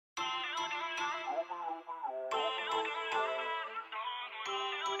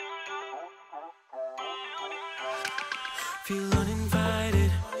Feel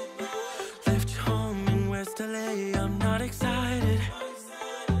uninvited. Left you home in West LA, I'm not excited.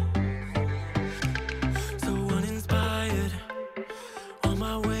 So uninspired. On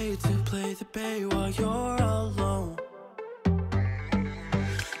my way to play the bay while you're alone.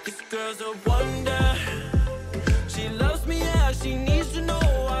 This girl's a wonder. She loves me, yeah, she needs to know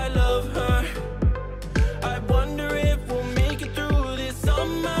I love her. I wonder if we'll make it through this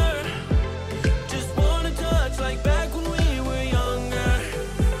summer. Just wanna touch like back when we were younger.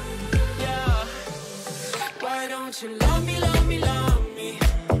 Yeah. Why don't you love me, love me, love me?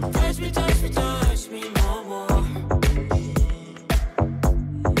 Touch me, touch me, touch me no more.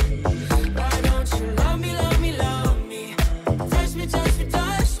 Why don't you love me, love me, love me? Touch me, touch me,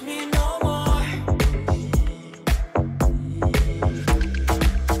 touch me no more.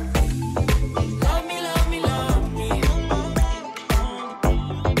 Love me, love me, love me.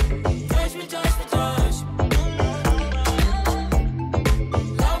 Touch me, touch me, touch me.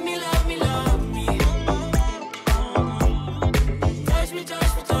 Love me, love me, love me. Touch me,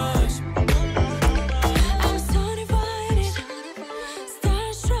 touch me, touch me. I'm so divided,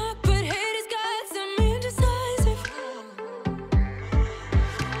 starstruck, but haters got some indecisive.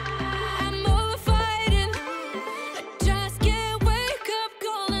 I'm over fighting, I just can't wake up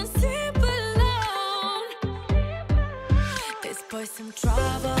cold and sleep alone. This boy's some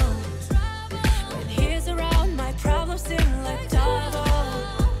trouble. When he's around, my problems seem like double.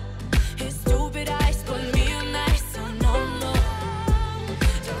 His stupid eyes put me on ice, so no, no.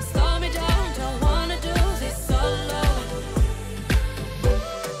 Don't slow me down, don't wanna do this solo.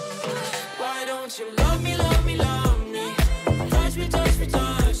 Why don't you love me, love me, love me? Touch me, touch me,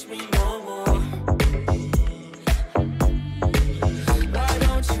 touch me no more. Why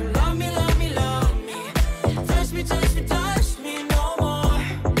don't you love me, love me, love me? Touch me, touch me, touch me no more.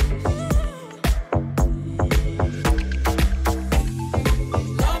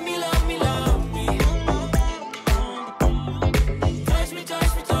 Love me, love me, love me. Touch me,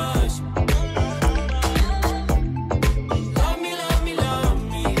 touch me, touch me. Love me, love me, love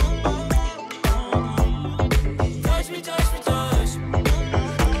me. Touch me, touch me, touch me.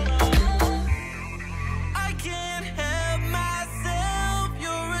 I can't help myself,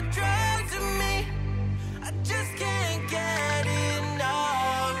 you're a drug to me. I just can't get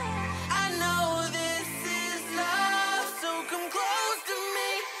enough. I know this is love, so come close to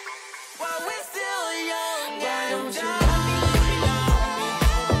me while we're still young. Why don't you love me, love me, love me?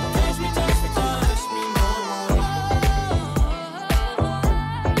 Touch me, touch me, touch me no more.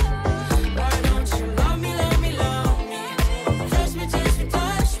 Why don't you love me, love me, love me? Touch me, touch me,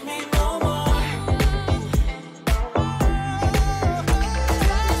 touch me no more.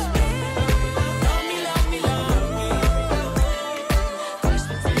 Love me, love me, love me. Touch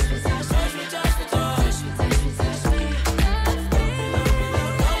me, touch me, touch me, touch me, touch me, touch me, touch me.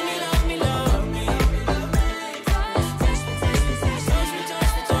 Love me, love me, love me. Touch me, touch me, touch me,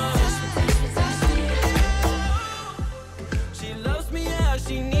 touch me, touch me. She loves me, yeah,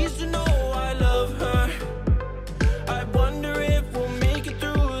 she needs to know I love her. I wonder if we'll make it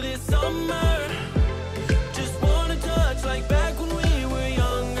through this summer. Just wanna touch like back when we were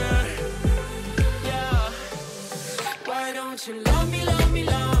younger. Yeah. Why don't you love me, love me,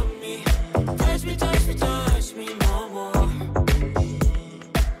 love me? Touch me, touch me, touch me no more.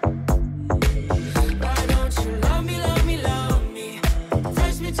 Why don't you love me, love me, love me?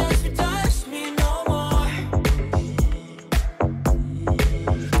 Touch me, touch me, touch me no more.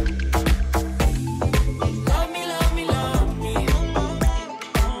 Love me, love me, love me.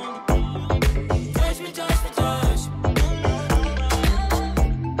 Touch me, touch me, touch me.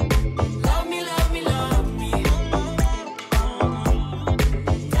 Love me, love me, love me.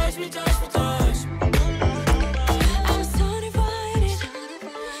 Touch me, touch me, touch me. I'm so divided,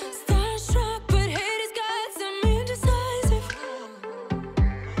 starstruck, but haters got some indecisive.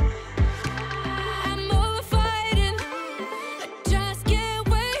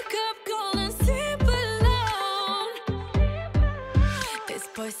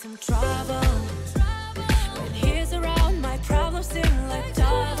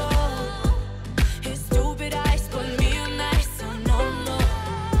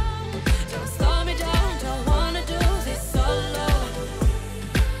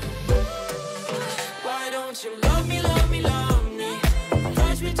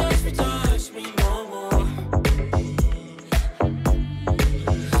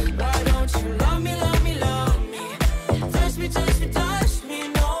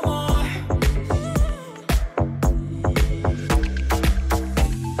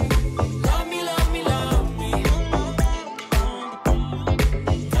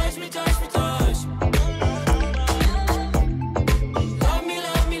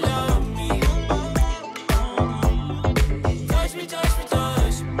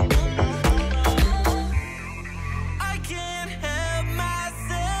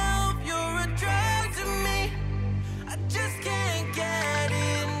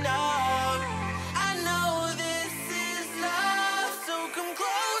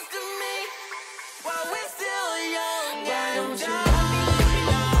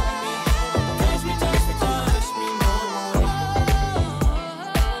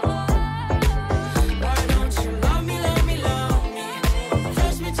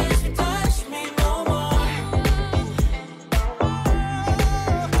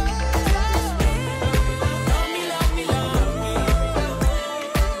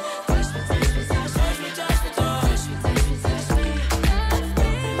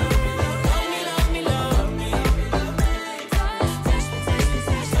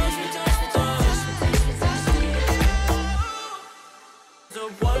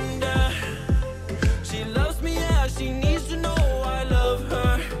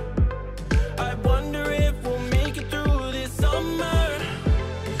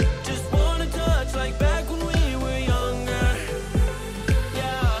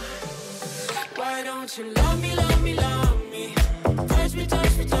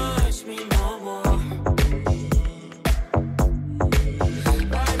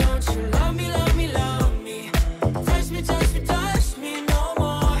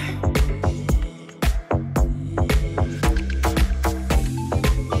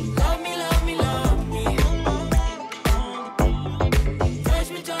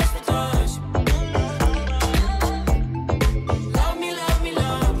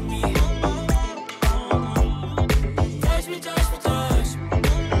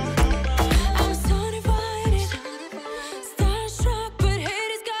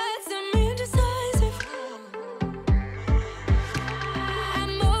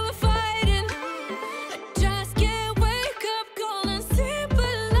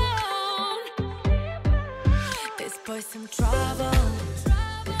 boy some trouble.